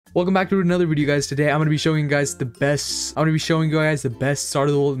Welcome back to another video, guys. Today I'm going to be showing you guys the best start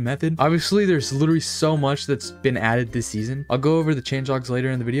of the world method. Obviously there's literally so much that's been added this season. I'll go over the changelogs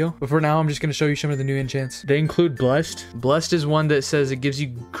later in the video, but for now I'm just going to show you some of the new enchants. They include Blessed is one that says it gives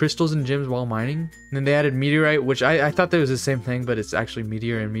you crystals and gems while mining. And then they added Meteorite, which I thought that was the same thing, but it's actually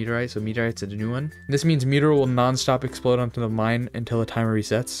Meteor and Meteorite, so Meteorite's a new one. This means Meteor will non-stop explode onto the mine until the timer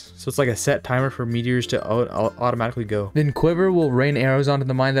resets. So it's like a set timer for meteors to automatically go. Then Quiver will rain arrows onto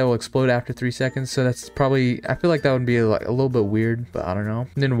the mine that will explode after 3 seconds, so that's probably, I feel like that would be a little bit weird, but I don't know.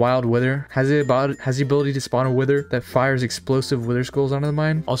 And then Wild Wither has the ability to spawn a wither that fires explosive wither skulls onto the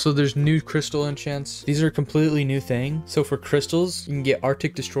mine. Also, there's new crystal enchants. These are a completely new thing. So for crystals, you can get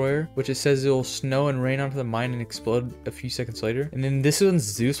Arctic Destroyer, which it says it will snow and rain onto the mine and explode a few seconds later. And then this one's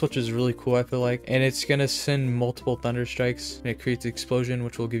Zeus, which is really cool, I feel like, and it's gonna send multiple thunder strikes and it creates an explosion,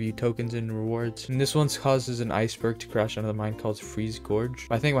 which will give you tokens and rewards. And this one causes an iceberg to crash onto the mine called Freeze Gorge.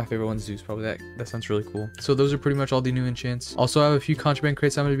 I think my favorite one's Zeus, probably. That sounds really cool. So those are pretty much all the new enchants. Also, I have a few contraband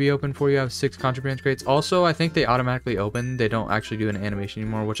crates I'm going to be open for you. I have 6 contraband crates. Also, I think they automatically open. They don't actually do an animation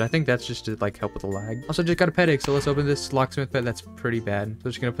anymore, which I think that's just to like help with the lag. Also, just got a pet egg, so let's open this locksmith pet. That's pretty bad. So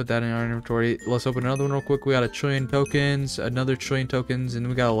just gonna put that in our inventory. Let's open another one real quick. We got 1 trillion tokens, another 1 trillion tokens, and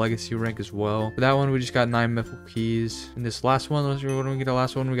we got a legacy rank as well. For that one, we just got 9 mythical keys. And this last one, when we get the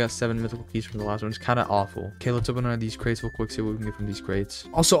last one, we got 7 mythical keys from the last one. It's kind of awful. Okay, let's open one of these crates real quick, see what we can get from these crates.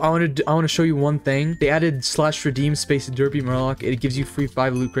 Also, I want to show you one thing. They added /redeem space derpy murloc. It gives you free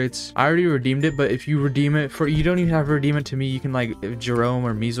 5 loot crates. I already redeemed it, but if you redeem it for, you don't even have to redeem it to me. You can, like, if Jerome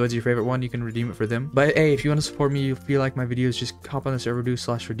or MeeZoid's your favorite one, you can redeem it for them. But hey, if you want to support me, you feel like my videos, just hop on the server, do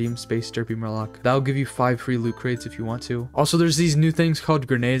 /redeem space derpy murloc. That'll give you 5 free loot crates if you want to. Also, there's these new things called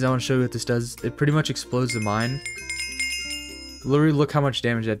grenades. I want to show you what this does. It pretty much explodes the mine. Literally, look how much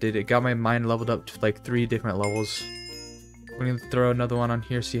damage that did. It got my mine leveled up to like 3 different levels. We're gonna throw another one on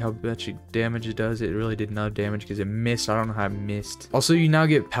here, see how much damage it does. It really did no damage because it missed. I don't know how it missed. Also, you now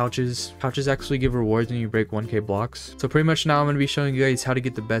get pouches. Pouches actually give rewards when you break 1k blocks. So pretty much now I'm gonna be showing you guys how to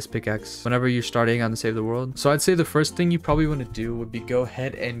get the best pickaxe whenever you're starting on the Save the World. So I'd say the first thing you probably want to do would be go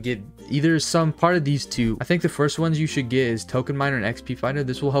ahead and get either some part of these two. I think the first ones you should get is Token Miner and XP Finder.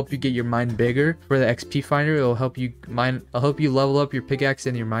 This will help you get your mine bigger. For the XP Finder, it'll help you level up your pickaxe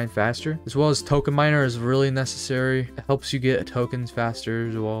and your mine faster. As well as Token Miner is really necessary. It helps you get tokens faster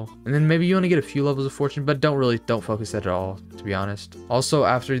as well. And then maybe you want to get a few levels of fortune, but don't focus that at all, to be honest. Also,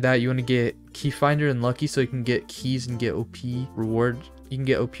 after that, you want to get Key Finder and Lucky, so you can get keys and get OP rewards. You can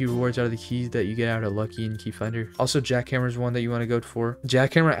get OP rewards out of the keys that you get out of Lucky and Key Finder. Also, Jackhammer is one that you want to go for.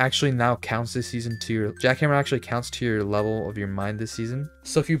 Jackhammer actually now counts this season to your... Jackhammer actually counts to your level of your mine this season.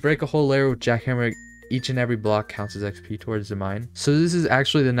 So if you break a whole layer with Jackhammer, each and every block counts as XP towards the mine. So this is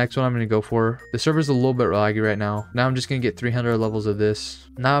actually the next one I'm going to go for. The server's a little bit laggy right now. Now I'm just going to get 300 levels of this.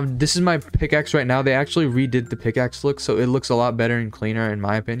 Now this is my pickaxe right now. They actually redid the pickaxe look, so it looks a lot better and cleaner in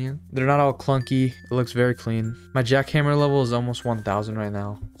my opinion. They're not all clunky. It looks very clean. My jackhammer level is almost 1000 right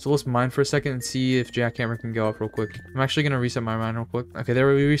now. So let's mine for a second and see if jackhammer can go up real quick. I'm actually going to reset my mine real quick. Okay, there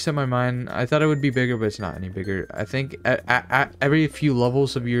we reset my mine. I thought it would be bigger, but it's not any bigger. I think at every few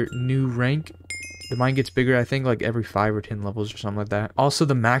levels of your new rank, the mine gets bigger, I think like every 5 or 10 levels or something like that. Also,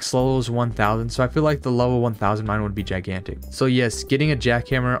 the max level is 1000, so I feel like the level 1000 mine would be gigantic. So yes, getting a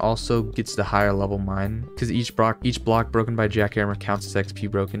jackhammer also gets the higher level mine, because each block broken by jackhammer counts as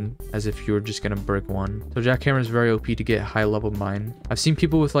XP broken, as if you were just gonna break one. So jackhammer is very OP to get high level mine. I've seen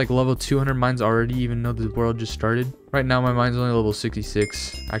people with like level 200 mines already, even though the world just started. Right now, my mine's only level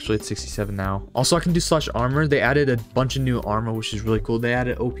 66. Actually, it's 67 now. Also, I can do /armor. They added a bunch of new armor, which is really cool. They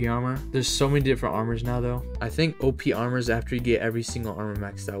added OP armor. There's so many different armors now, though. I think OP armor is after you get every single armor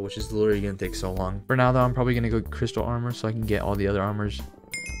maxed out, which is literally going to take so long. For now, though, I'm probably going to go crystal armor so I can get all the other armors.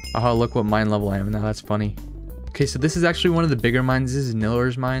 Oh, look what mine level I am now. That's funny. Okay, so this is actually one of the bigger mines. This is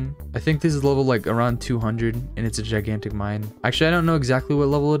Niller's mine. I think this is level like around 200 and it's a gigantic mine. Actually, I don't know exactly what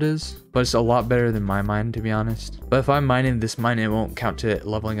level it is, but it's a lot better than my mine, to be honest. But if I'm mining this mine, it won't count to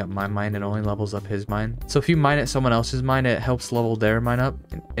leveling up my mine. It only levels up his mine. So if you mine at someone else's mine, it helps level their mine up.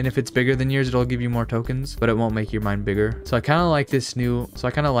 And if it's bigger than yours, it'll give you more tokens, but it won't make your mine bigger. So I kind of like this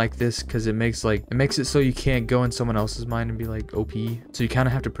because it makes it so you can't go in someone else's mine and be like OP. So you kind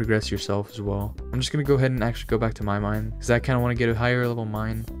of have to progress yourself as well. I'm just going to go ahead and actually go back to my mine because I kind of want to get a higher level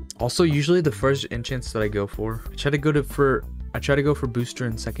mine. Also, usually the first enchants that I go for, I try to go for booster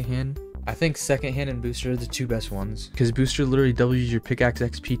and second hand. I think second hand and booster are the 2 best ones, because booster literally doubles your pickaxe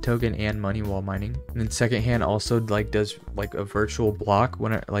XP token and money while mining, and then second hand also like does like a virtual block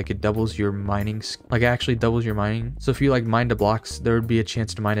when it doubles your mining, like it actually doubles your mining. So if you like mine the blocks, there would be a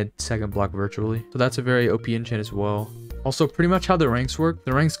chance to mine a second block virtually. So that's a very OP enchant as well. Also, pretty much how the ranks work.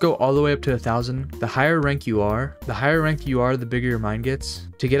 The ranks go all the way up to 1,000. The higher rank you are, the bigger your mine gets.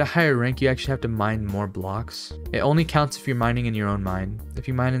 To get a higher rank, you actually have to mine more blocks. It only counts if you're mining in your own mine. If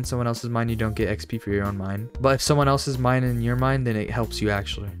you mine in someone else's mine, you don't get XP for your own mine. But if someone else is mining in your mine, then it helps you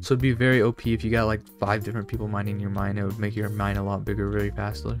actually. So it'd be very OP if you got like 5 different people mining your mine. It would make your mine a lot bigger really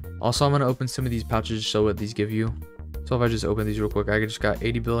fastly. Also, I'm going to open some of these pouches to show what these give you. So if I just open these real quick, I just got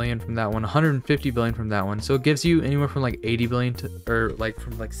 80 billion from that one, 150 billion from that one. So it gives you anywhere from like 80 billion to, or like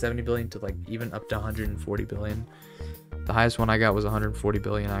from like 70 billion to like even up to 140 billion. The highest one I got was 140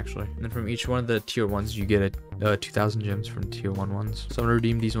 billion actually. And then from each one of the tier 1s, you get a 2,000 gems from tier 1 ones. So I'm gonna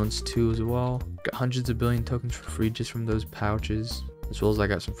redeem these ones too as well. Got hundreds of billion tokens for free just from those pouches. As well as I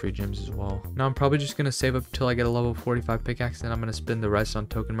got some free gems as well. Now I'm probably just gonna save up until I get a level 45 pickaxe, and I'm gonna spend the rest on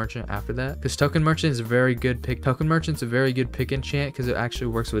token merchant after that. Because token merchant is a very good pick. Token merchant's a very good pick enchant because it actually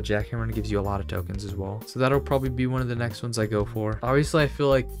works with jackhammer and gives you a lot of tokens as well. So that'll probably be one of the next ones I go for. Obviously, I feel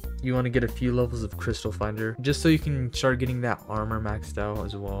like you want to get a few levels of crystal finder just so you can start getting that armor maxed out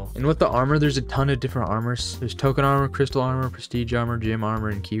as well. And with the armor, there's a ton of different armors. There's token armor, crystal armor, prestige armor, gem armor,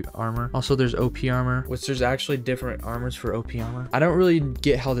 and key armor. Also, there's OP armor, which there's actually different armors for OP armor. I don't really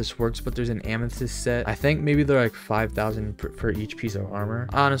get how this works, but there's an amethyst set. I think maybe they're like 5,000 for each piece of armor.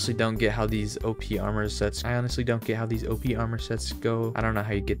 I honestly don't get how these OP armor sets go. I don't know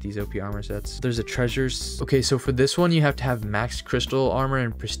how you get these OP armor sets. There's a treasures. Okay, so for this one, you have to have max crystal armor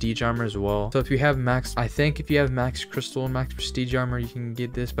and prestige armor as well. So if you have max, I think if you have max crystal and max prestige armor, you can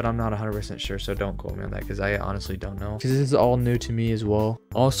get this, but I'm not 100% sure, so don't quote me on that because I honestly don't know, because this is all new to me as well.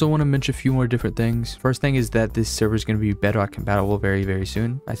 Also want to mention a few more different things. First thing is that this server is going to be bedrock compatible very, very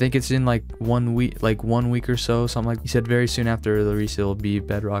soon. I think it's in like 1 week or so, something like. He said very soon after the resale will be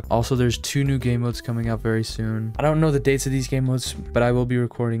bedrock. Also, there's 2 new game modes coming out very soon. I don't know the dates of these game modes, but I will be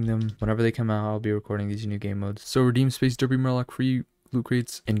recording them whenever they come out. I'll be recording these new game modes. So redeem space derby murloc free loot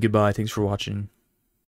crates, and goodbye. Thanks for watching.